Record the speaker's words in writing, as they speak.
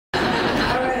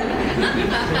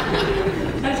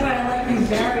That's why I like these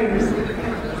barriers.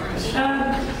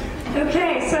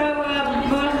 Okay, so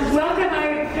welcome.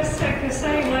 I just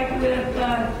say, like with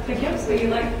Poughkeepsie,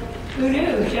 like who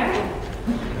knew? Shad.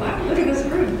 Wow, look at this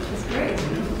room. It's great.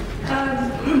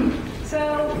 So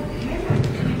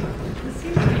this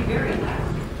seems to be very loud.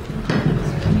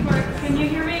 Can you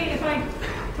hear me if I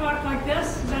talk like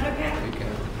this? Is that okay?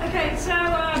 Okay, so,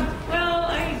 well,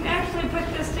 I actually put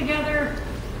this together.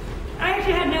 I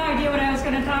actually had no idea what I was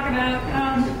going to talk about.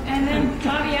 And then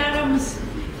Bobby Adams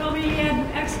told me he had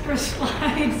extra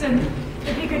slides and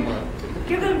if he could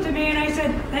give them to me. And I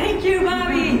said, thank you,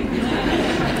 Bobby.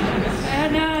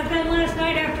 And then last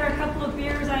night, after a couple of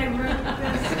beers, I wrote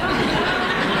this.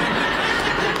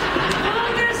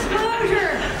 Full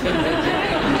disclosure.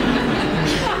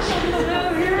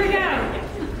 So here we go.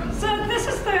 So this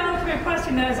is the ultimate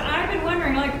question, though. I've been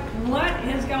wondering, like, what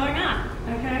is going on?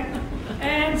 Okay?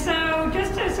 And so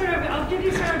just to sort of, I'll give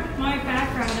you sort of my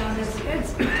background on this.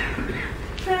 It's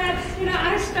that, you know,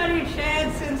 I studied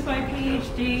shad since my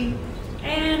PhD.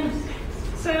 And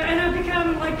so, and I've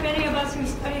become, like many of us who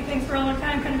study things for a long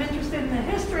time, kind of interested in the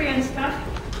history and stuff.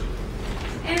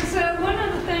 And so one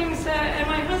of the things, and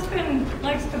my husband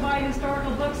likes to buy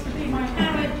historical books to be my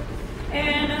habit,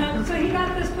 and so he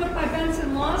got this book by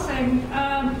Benson Lawson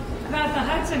about the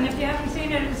Hudson. If you haven't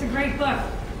seen it, it's a great book.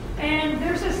 And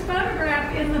there's this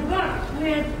photograph in the book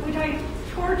which I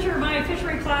torture my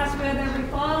fishery class with every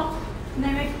fall. And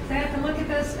they have to look at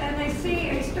this, and they see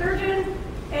a sturgeon,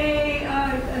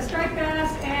 a striped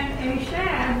bass, and a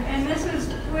shad. And this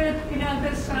is with, you know,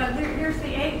 this. Here's the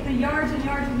yards and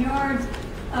yards and yards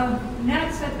of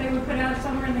nets that they would put out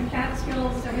somewhere in the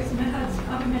Catskills, I guess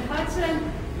up in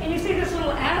Mid-Hudson. And you see this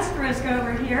little asterisk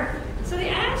over here. So the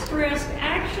asterisk,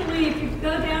 actually, if you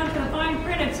go down to the fine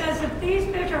print, it says that these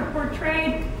fish are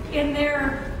portrayed in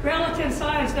their relative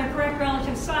size, their correct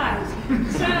relative size.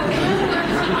 So, in other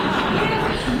words,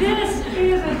 if this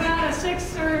is about a 6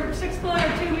 foot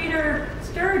or 2 meter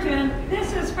sturgeon,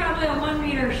 this is probably a 1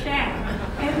 meter shad.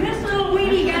 And this little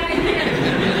weedy guy here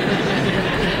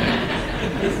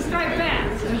is a striped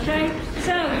bass, okay?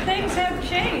 So things have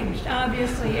changed,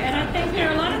 obviously, and I think there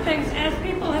are a lot of things, as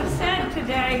people have said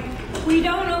today, we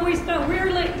don't always know.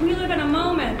 We live in a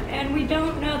moment, and we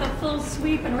don't know the full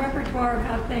sweep and repertoire of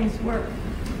how things work.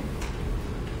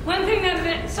 One thing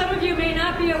that some of you may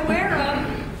not be aware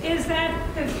of is that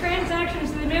the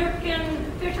transactions of the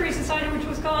American Fisheries Society, which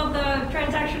was called the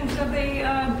Transactions of the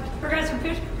Progressive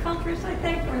Fish Culturists, I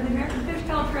think, or the American Fish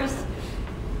Culturists,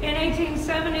 in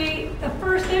 1870, the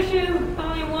first issue,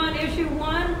 volume 1, issue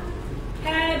 1,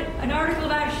 had an article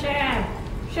about shad.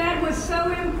 Shad was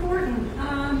so important,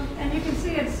 and you can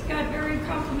see it's got very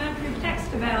complimentary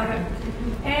text about it.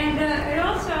 And I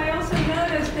also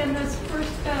noticed in this first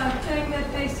thing that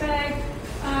they say,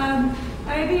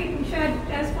 I have eaten shad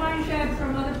as fine shad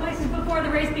from other places before the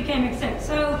race became extinct.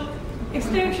 So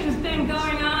extinction's been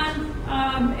going on,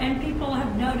 and people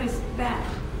have noticed that.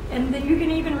 And you can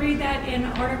even read that in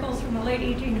articles from the late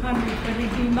 1800s where they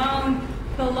bemoan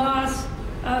the loss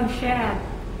of shad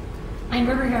and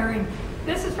river herring.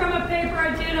 This is from a paper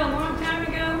I did a long time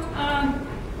ago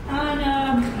on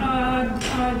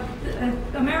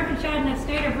American shad and its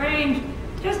native range,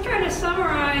 just trying to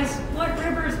summarize what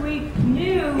rivers we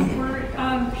knew were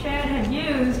shad had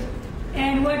used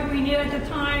and what we knew at the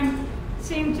time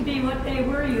seemed to be what they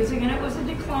were using, and it was a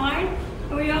decline.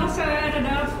 We also added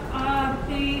up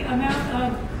the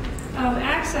amount of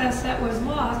access that was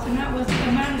lost, and that was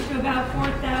amounted to about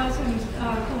 4,000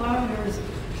 kilometers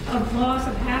of loss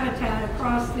of habitat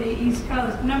across the East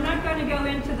Coast. And I'm not going to go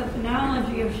into the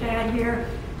phenology of shad here,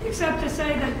 except to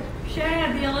say that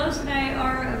shad, the Elosinae,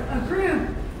 are a group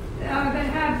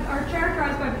that are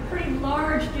characterized by pretty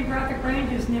large geographic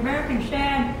ranges. And the American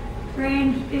shad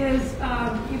range is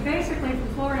basically from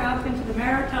Florida up into the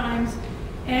Maritimes,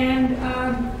 and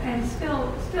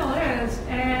still is,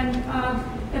 and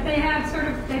that they've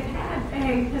had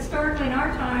a, historically in our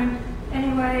time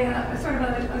anyway, sort of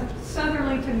a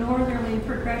southerly to northerly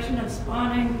progression of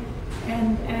spawning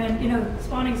and you know,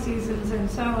 spawning seasons and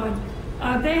so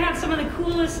on. They have some of the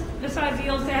coolest, besides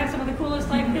eels, they have some of the coolest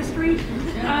life history.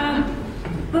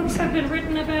 Books have been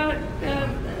written about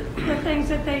the things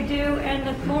that they do, and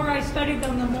the more I study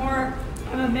them, the more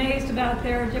I'm amazed about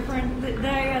their they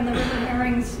and the river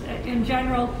herrings in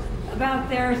general, about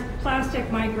their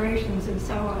plastic migrations and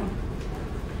so on.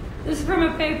 This is from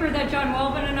a paper that John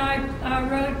Welvin and I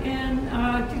wrote in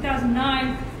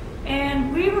 2009,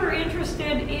 and we were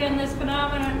interested in this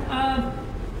phenomenon of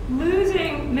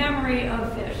losing memory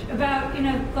of fish. About, you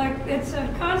know, like, it's a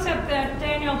concept that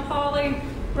Daniel Pauly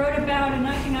wrote about in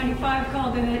 1995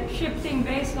 called the shifting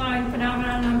baseline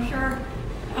phenomenon. I'm sure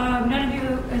none of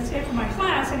you escaped from my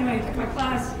class. Anyway, I took my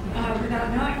class without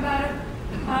knowing about it.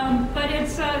 But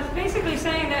it's basically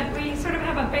saying that we sort of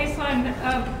have a baseline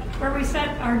of where we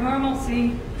set our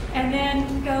normalcy and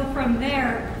then go from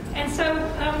there. And so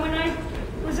when I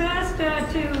was asked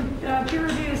to peer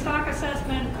review a stock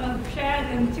assessment of shad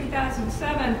in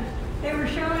 2007, they were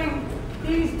showing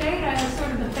these data as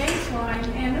sort of the baseline,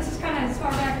 and this is kind of as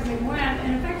far back as they went.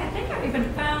 And in fact, I think I even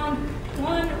found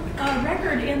one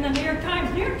record in the New York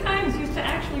Times. New York Times used to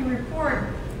actually report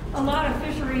a lot of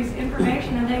fisheries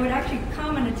information, and they would actually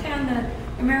come and attend the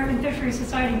American Fisheries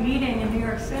Society meeting in New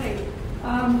York City.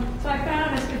 So I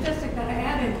found a statistic that I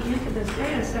added into this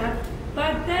data set.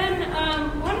 But then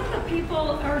one of the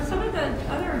people, or some of the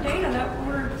other data that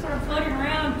were sort of floating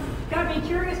around, got me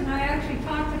curious, and I actually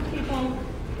talked to people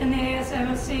in the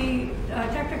ASMSC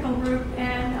technical group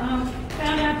and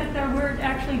found out that there were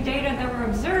actually data that were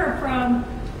observed from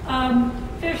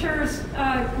fishers'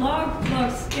 log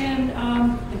books in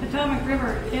the Potomac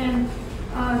River in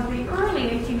the early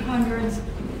 1800s.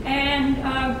 And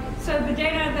so the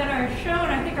data that are shown,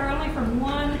 I think, are only from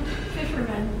one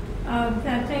fisherman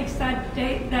that takes that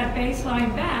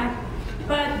baseline back.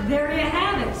 But there you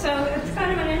have it. So it's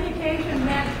kind of an indication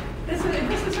that this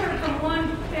is sort of from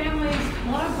one family's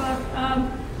logbook,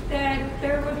 that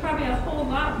there was probably a whole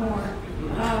lot more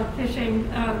fishing,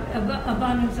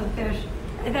 abundance of fish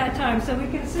at that time. So we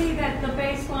can see that the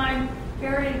baseline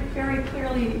very, very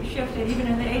clearly shifted, even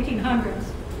in the 1800s.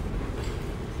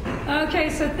 Okay,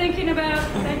 so thinking about,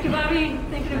 thank you, Bobby,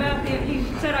 thinking about he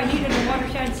said I needed a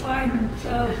watershed slide,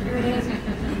 so here it is.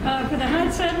 For the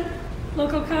Hudson,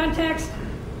 local context,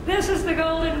 this is the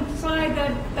golden slide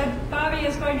that Bobby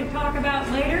is going to talk about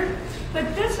later.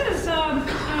 But this is,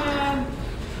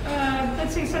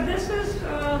 let's see, so this is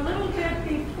a little bit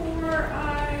before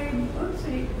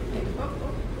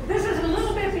this is a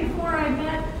little bit before I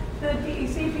met the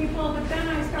DEC people, but then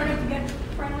I started to get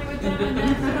friendly with them and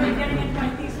then started getting into my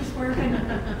thesis work,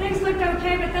 and things looked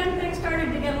okay, but then things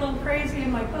started to get a little crazy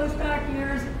in my postdoc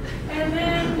years, and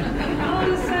then all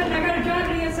of a sudden I got a job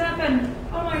at ESF and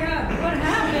oh my God, what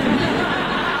happened?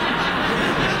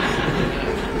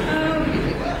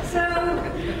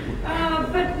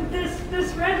 But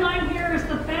this red line here is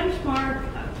the benchmark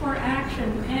for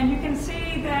action, and you can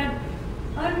see that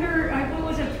under, what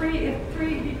was it, three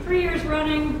years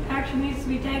running, action needs to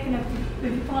be taken if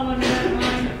you fall under that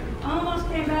line. Almost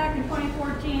came back in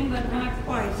 2014, but not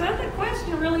quite. So the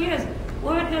question really is,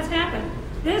 what has happened?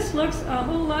 This looks a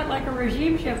whole lot like a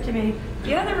regime shift to me.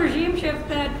 The other regime shift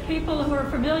that people who are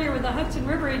familiar with the Hudson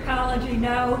River ecology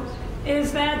know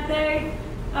is that in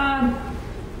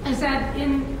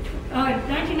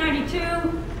 1992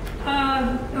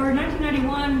 or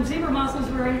 1991, zebra mussels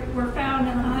were found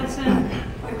in the Hudson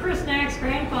by Chris Knack's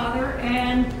grandfather,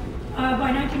 and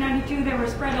by 1992 they were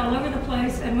spread all over the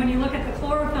place. And when you look at the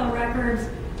chlorophyll records,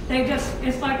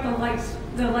 it's like the lights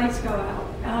go out,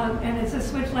 and it's a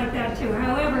switch like that too.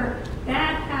 However,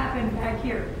 that happened back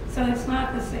here, so it's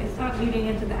not the same. It's not leading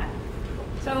into that.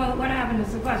 So what happened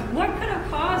is the question: what could have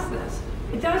caused this?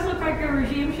 It does look like a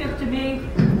regime shift to me.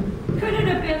 Could it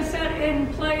have been set in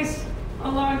place a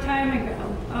long time ago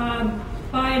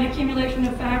by an accumulation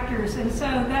of factors? And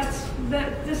so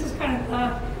this is kind of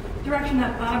the direction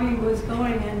that Bobby was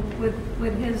going in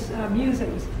with his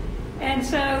musings. And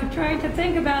so trying to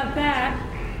think about that,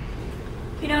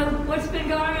 you know, what's been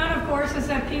going on, of course, is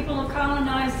that people have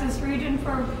colonized this region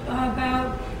for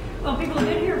people have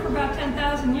been here for about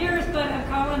 10,000 years, but have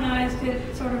colonized it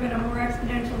sort of in a more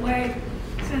exponential way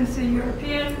since the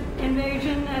European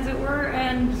invasion, as it were,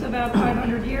 and it's about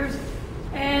 500 years.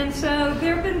 And so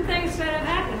there have been things that have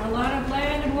happened, a lot of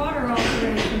land and water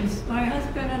alterations. My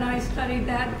husband and I studied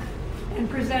that and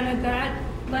presented that.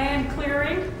 Land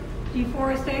clearing,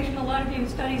 deforestation, a lot of you who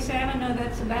study salmon know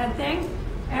that's a bad thing.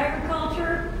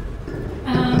 Agriculture,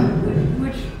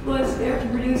 which was there to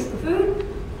produce the food.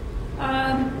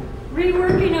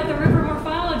 Reworking of the river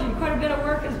morphology, quite a bit of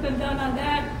work has been done on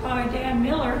that by Dan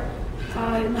Miller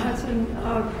in the Hudson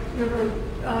River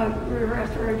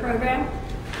Estuary Program.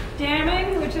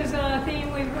 Damming, which is a theme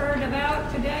we've heard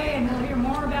about today and we'll hear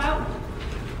more about.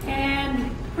 And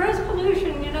gross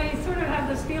pollution, you know, you sort of have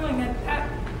this feeling that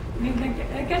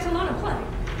it gets a lot of play.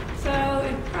 So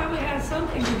it probably has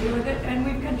something to do with it, and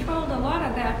we've controlled a lot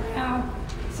of that now.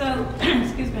 So,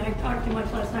 excuse me, I talked too much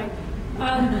last night.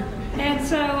 But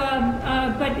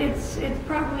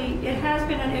it has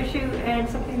been an issue and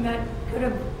something that could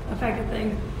have affected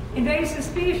things. Invasive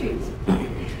species,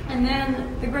 and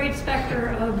then the great specter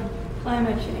of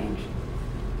climate change.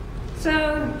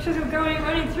 So just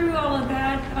running through all of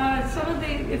that,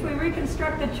 if we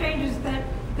reconstruct the changes that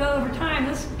go over time,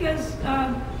 this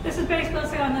is based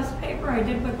mostly on this paper I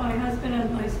did with my husband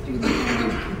and my student,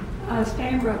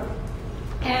 Stanbrook.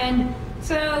 And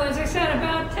so, as I said,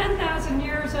 about 10,000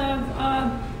 years of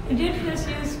indigenous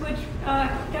use, which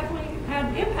definitely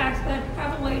had impacts, but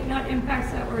probably not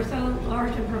impacts that were so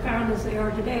large and profound as they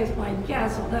are today, is my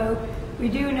guess, although we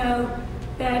do know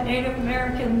that Native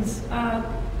Americans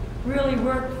really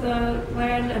worked the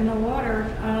land and the water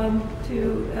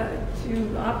to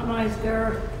optimize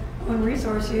their own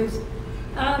resource use.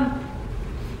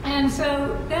 And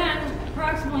so then,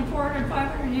 approximately 400,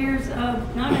 500 years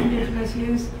of non-indigenous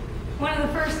use, one of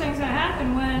the first things that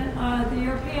happened when the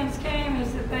Europeans came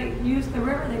is that they used the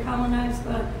river. They colonized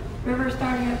the river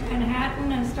starting at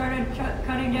Manhattan and started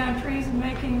cutting down trees and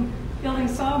building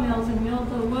sawmills and milled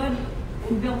the wood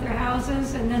and built their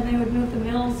houses, and then they would move the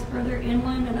mills further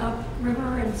inland and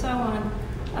upriver and so on.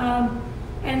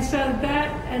 And so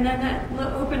that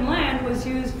open land was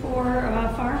used for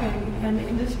farming and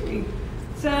industry.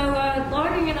 So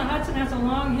logging in the Hudson has a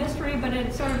long history, but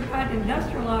it sort of got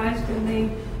industrialized in the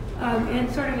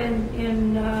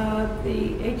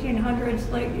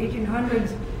 1800s, late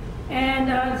 1800s.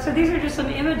 And so these are just some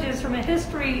images from a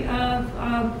history of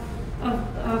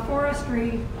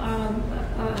forestry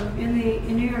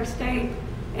in New York State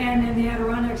and in the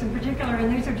Adirondacks in particular.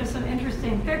 And these are just some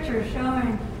interesting pictures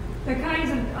showing the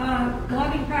kinds of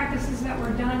logging practices that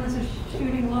were done. This is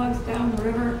shooting logs down the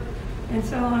river and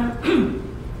so on,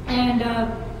 and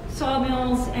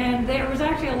sawmills. And there was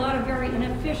actually a lot of very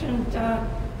inefficient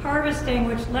harvesting,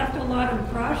 which left a lot of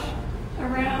brush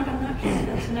around. I'm not sure if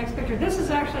that's the next picture. This is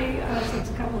actually, so it's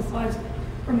a couple of slides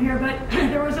from here, but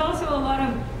there was also a lot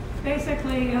of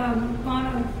basically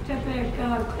monotypic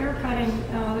clear cutting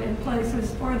in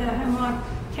places for the hemlock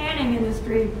tanning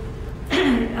industry.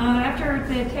 After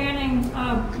the tanning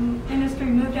industry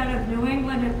moved out of New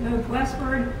England, it moved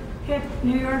westward, hit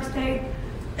New York State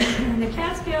and the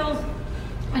Catskills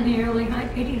in the early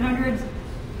 1800s.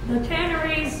 The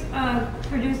tanneries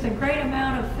produced a great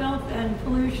amount of filth and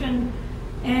pollution,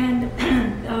 and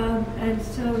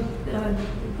so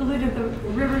polluted the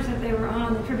rivers that they were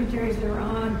on, the tributaries they were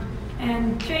on,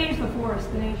 and changed the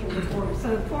forest, the nature of the forest.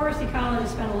 So forest ecologists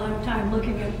spent a lot of time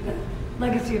looking at the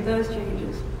legacy of those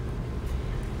changes.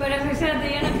 But as I said,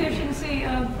 the inefficiency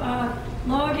of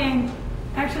logging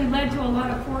actually led to a lot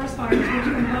of forest fires, which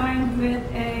combined with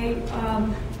a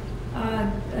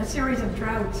series of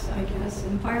droughts, I guess,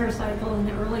 and fire cycle in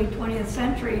the early 20th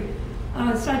century,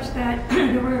 such that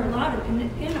there were a lot of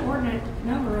inordinate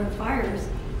number of fires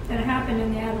that happened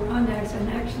in the Adirondacks, and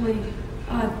actually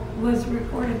was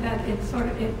recorded that it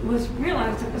was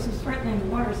realized that this was threatening the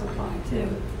water supply too.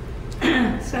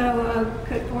 So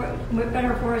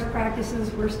better forest practices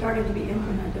were started to be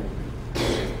implemented.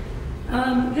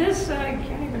 This, I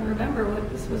can't even remember what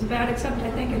this was about, except I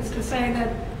think it's to say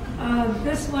that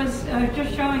this was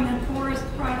just showing that forest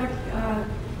product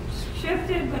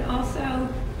shifted, but also,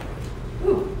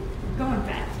 going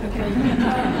fast, okay.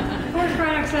 Forest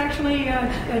products actually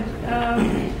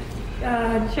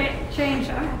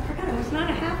changed. I forgot, it was not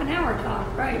a half an hour talk,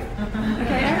 right?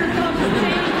 Okay, agriculture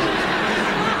changed.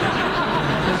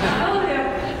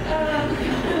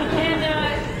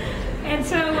 And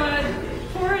so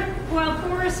while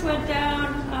forests went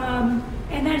down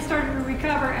and then started to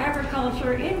recover,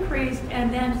 agriculture increased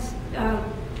and then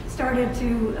started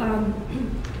to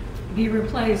be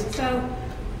replaced. So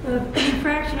the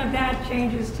fraction of that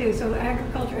changes too. So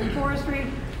agriculture and forestry,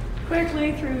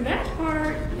 quickly through that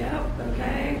part. Yep,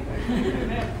 okay.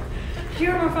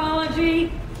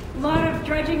 Geomorphology, a lot of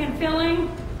dredging and filling.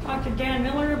 Talked to Dan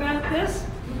Miller about this.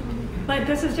 But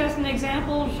this is just an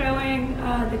example showing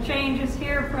the changes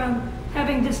here from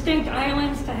having distinct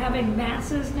islands to having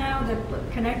masses now that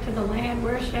connect to the land.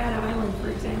 Where's Shad Island, for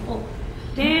example?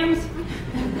 Dams.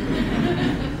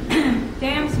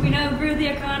 Dams, we know, grew the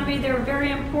economy. They were very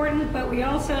important, but we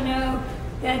also know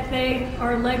that they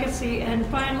are legacy. And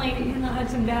finally, in the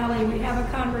Hudson Valley, we have a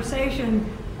conversation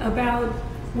about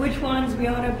which ones we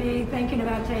ought to be thinking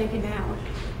about taking out.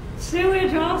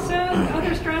 Sewage also,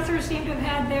 other stressors seem to have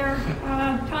had their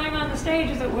time on the stage,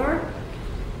 as it were.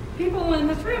 People in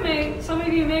this room, some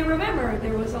of you may remember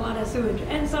there was a lot of sewage,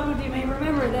 and some of you may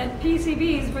remember that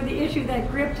PCBs were the issue that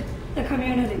gripped the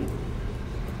community.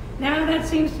 Now that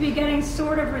seems to be getting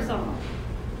sort of resolved.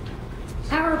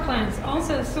 Power plants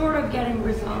also sort of getting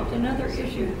resolved, another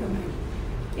issue coming.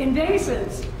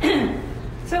 Invasives.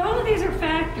 So all of these are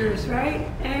factors, right?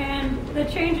 And the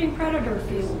changing predator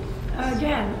field.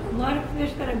 Again, a lot of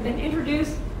fish that have been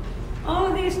introduced, all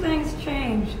of these things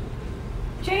change.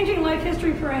 changing life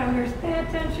history parameters. Pay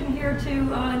attention here to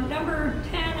number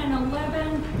 10 and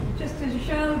 11, just to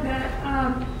show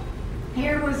that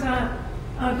here was a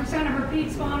percent of repeat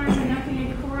spawners in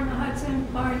 1984 in the Hudson,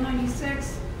 bar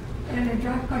 96, and it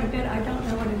dropped quite a bit. I don't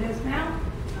know what it is now.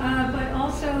 But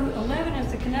also 11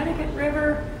 is the Connecticut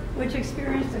River, which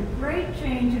experienced a great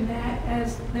change in that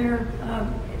as their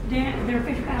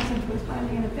fish passage was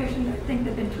highly inefficient. I think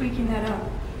they've been tweaking that up.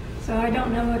 So I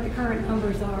don't know what the current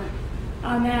numbers are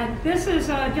on that. This is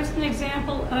just an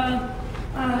example of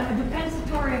a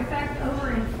compensatory effect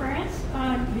over in France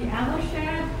on the Whither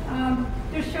Shad,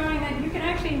 just showing that you can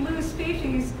actually lose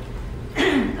species.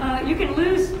 You can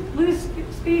lose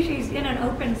species in an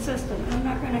open system. I'm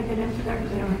not going to get into that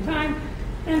because I don't have time.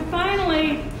 And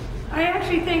finally, I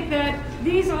actually think that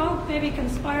these all maybe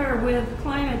conspire with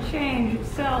climate change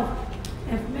itself.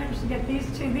 I've managed to get these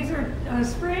two. These are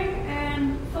spring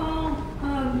and fall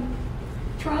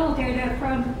trawl data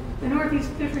from the Northeast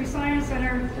Fisheries Science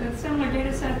Center, a similar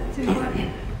data set to what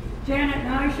Janet and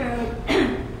I showed.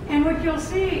 And what you'll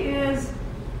see is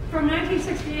from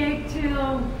 1968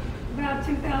 till about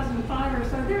 2005 or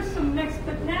so, there's some mix,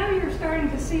 but now you're starting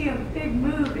to see a big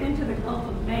move into the Gulf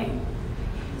of Maine.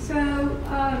 So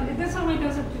this only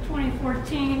goes up to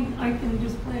 2014. I can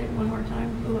just play it one more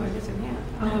time. Oh, I guess I can't.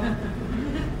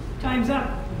 Time's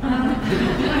up.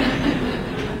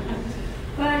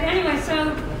 But anyway,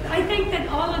 so I think that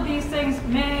all of these things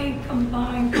may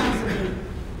combine possibly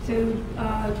to,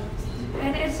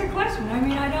 and it's a question. I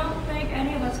mean, I don't think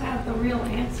any of us have the real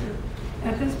answer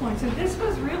at this point. So this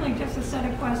was really just a set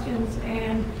of questions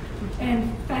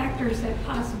and factors that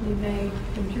possibly may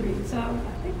contribute. So I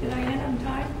think, did I end on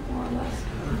time, more or less?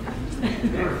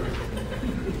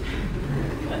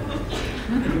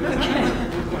 Okay.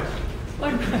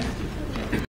 One question.